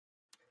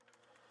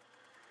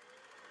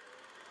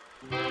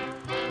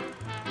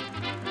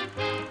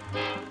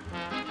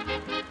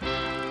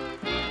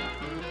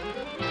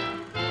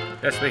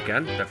This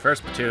weekend, the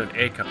 1st Platoon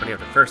A Company of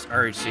the 1st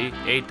RHC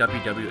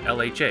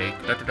AWWLHA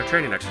conducted a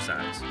training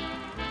exercise.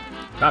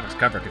 Topics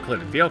covered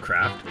included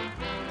fieldcraft,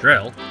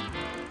 drill,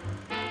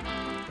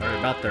 learning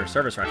about their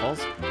service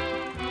rifles,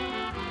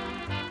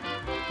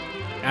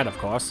 and of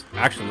course,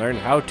 actually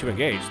learning how to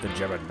engage the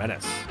German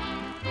menace.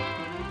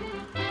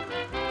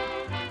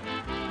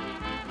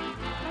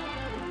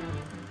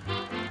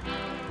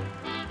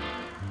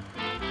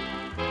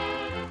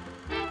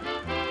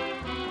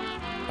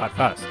 But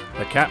first,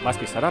 the camp must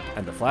be set up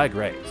and the flag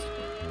raised.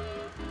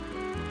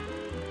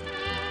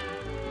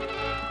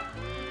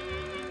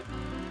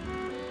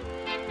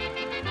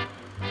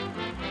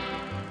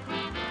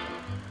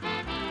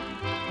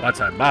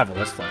 What's a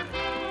marvelous flag?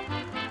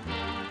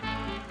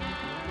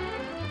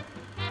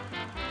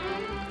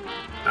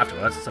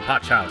 Afterwards, some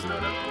hot chow is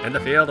noted. In the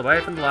field,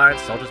 away from the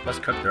lines, soldiers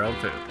must cook their own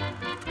food.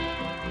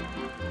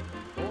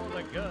 For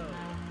the girl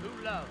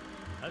who loves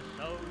a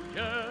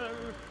soldier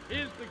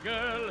is the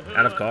girl who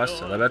And of course,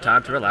 a little bit of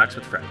time to relax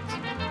with friends.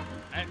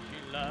 And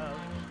she loves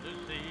to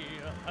see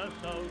a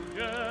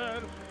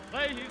soldier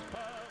play his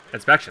part.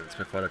 Inspections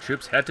before the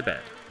troops head to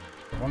bed.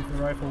 One for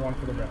the rifle, one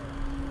for the barrel.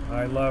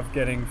 I love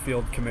getting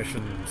field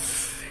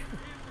commissions.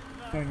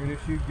 And you're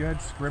to shoot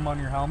good, scrim on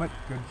your helmet.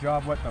 Good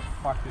job. What the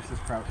fuck is this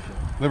crouch shit?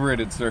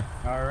 Liberated, sir.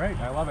 Alright,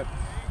 I love it.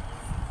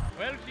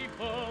 Well, she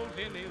falls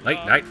in his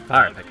Late night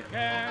fire picket.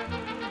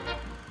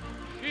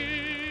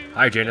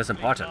 Hygiene is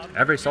important.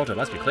 Every soldier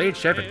must be clean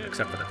shaven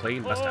except for the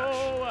clean mustache.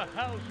 Oh,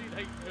 how she'd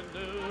hate to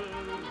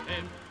lose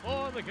him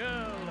for the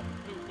girl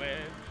who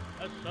weds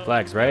a soldier.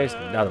 Flags raised,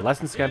 now the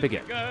lessons can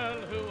begin. The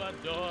girl who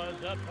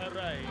adores a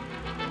parade.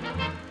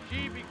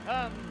 She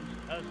becomes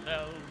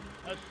herself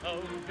a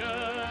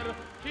soldier.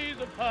 She's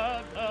a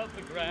part of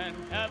the grand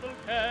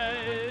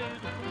cavalcade.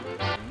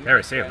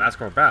 Harry C. and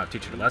Mascot Brown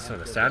teaching a lesson on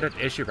the standard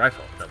issue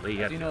rifle, the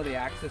Lee As you know, Enfield. the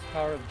Axis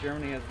power of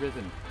Germany has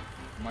risen,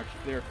 marched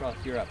clear across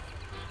Europe.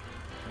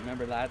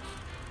 Remember, lads,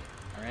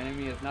 our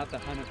enemy is not the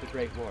Hun of the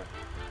Great War,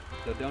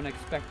 so don't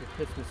expect a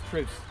Christmas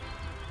truce.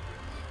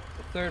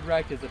 The Third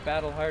Reich is a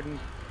battle-hardened,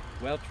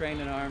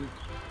 well-trained and armed,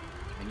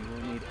 and you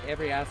will need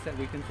every asset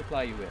we can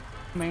supply you with.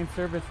 Main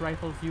service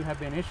rifles you have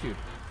been issued.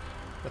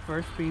 The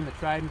first being the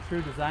tried and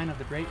true design of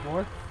the Great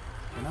War,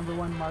 the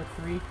 #1 Mark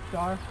III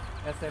Star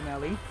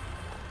SMLE.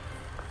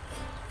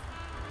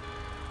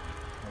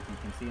 As you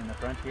can see in the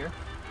front here,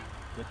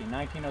 with the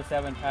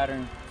 1907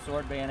 pattern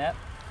sword bayonet,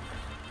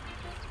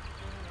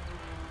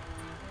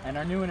 and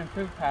our new and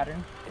improved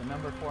pattern, the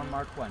 #4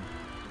 Mark I, as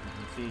you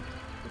can see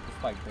with the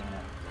spike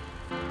bayonet.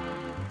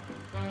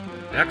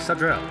 Next, a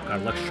drill.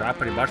 Gotta look sharp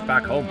when you march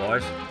back home,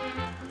 boys.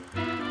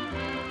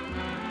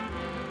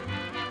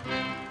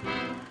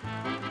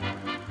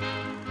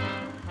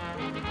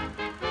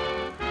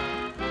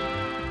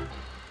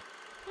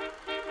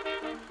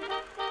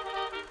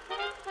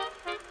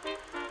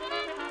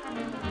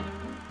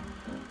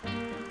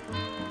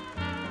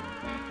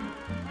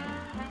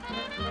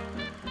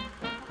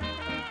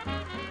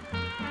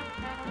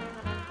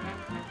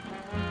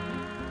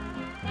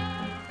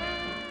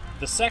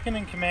 The second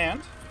in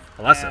command,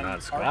 A lesson and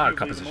on squad arguably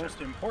composition. the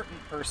most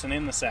important person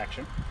in the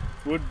section,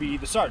 would be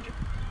the sergeant.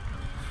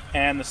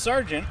 And the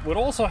sergeant would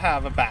also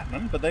have a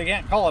batman, but they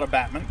can't call it a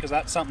batman because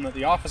that's something that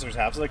the officers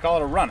have, so they call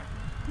it a runner.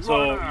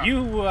 So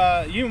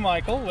you,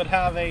 Michael, would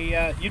have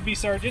a, you'd be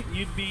sergeant,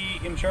 you'd be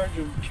in charge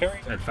of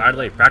carrying. And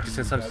finally,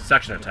 practicing some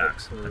section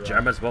attacks. The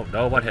Germans won't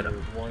know what hit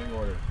them. Warning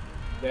order.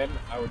 Then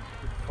I would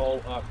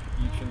call up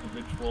each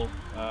individual,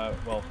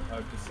 well, I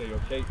would just say,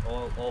 okay,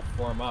 all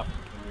form up.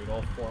 And we'd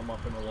all form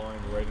up in a line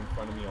right in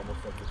front of me,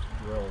 almost like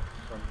a drill.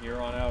 From here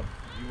on out,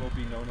 you will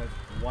be known as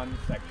one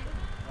section.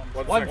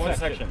 One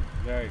section.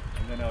 Right.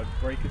 And then I would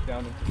break it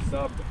down into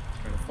sub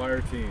kind of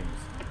fire teams.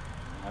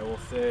 I will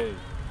say,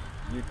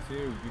 you two,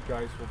 you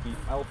guys will be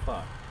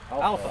Alpha.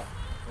 Alpha.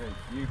 And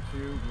you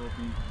two will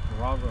be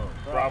Bravo.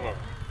 Bravo.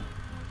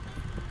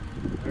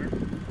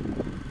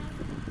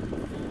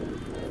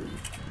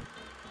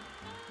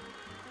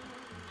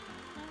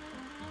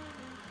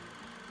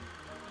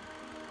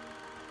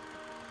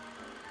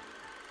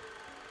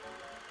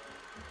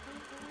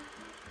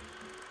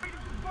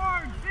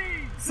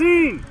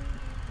 Scene!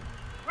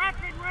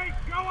 Rapid rate,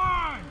 go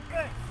on!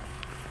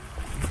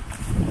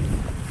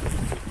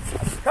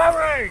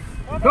 Covering!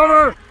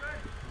 Cover!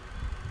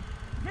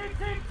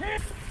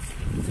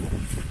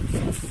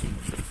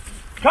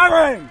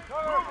 Covering!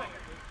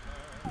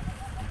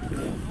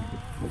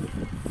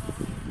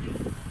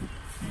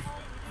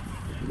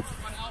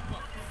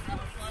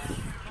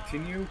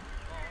 Continue?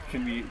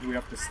 Do we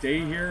have to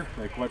stay here?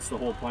 Like, what's the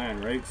whole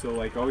plan, right? So,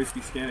 like, always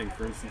be scanning.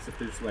 For instance, if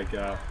there's like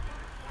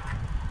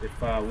if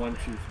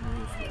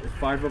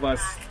 5 of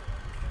us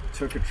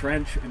took a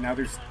trench and now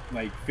there's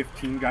like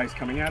 15 guys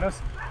coming at us,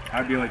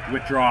 I'd be like,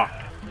 withdraw.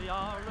 The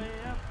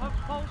RAF have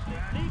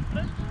posted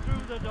leaflets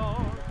through the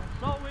door,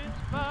 so it's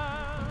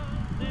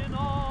burned in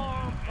all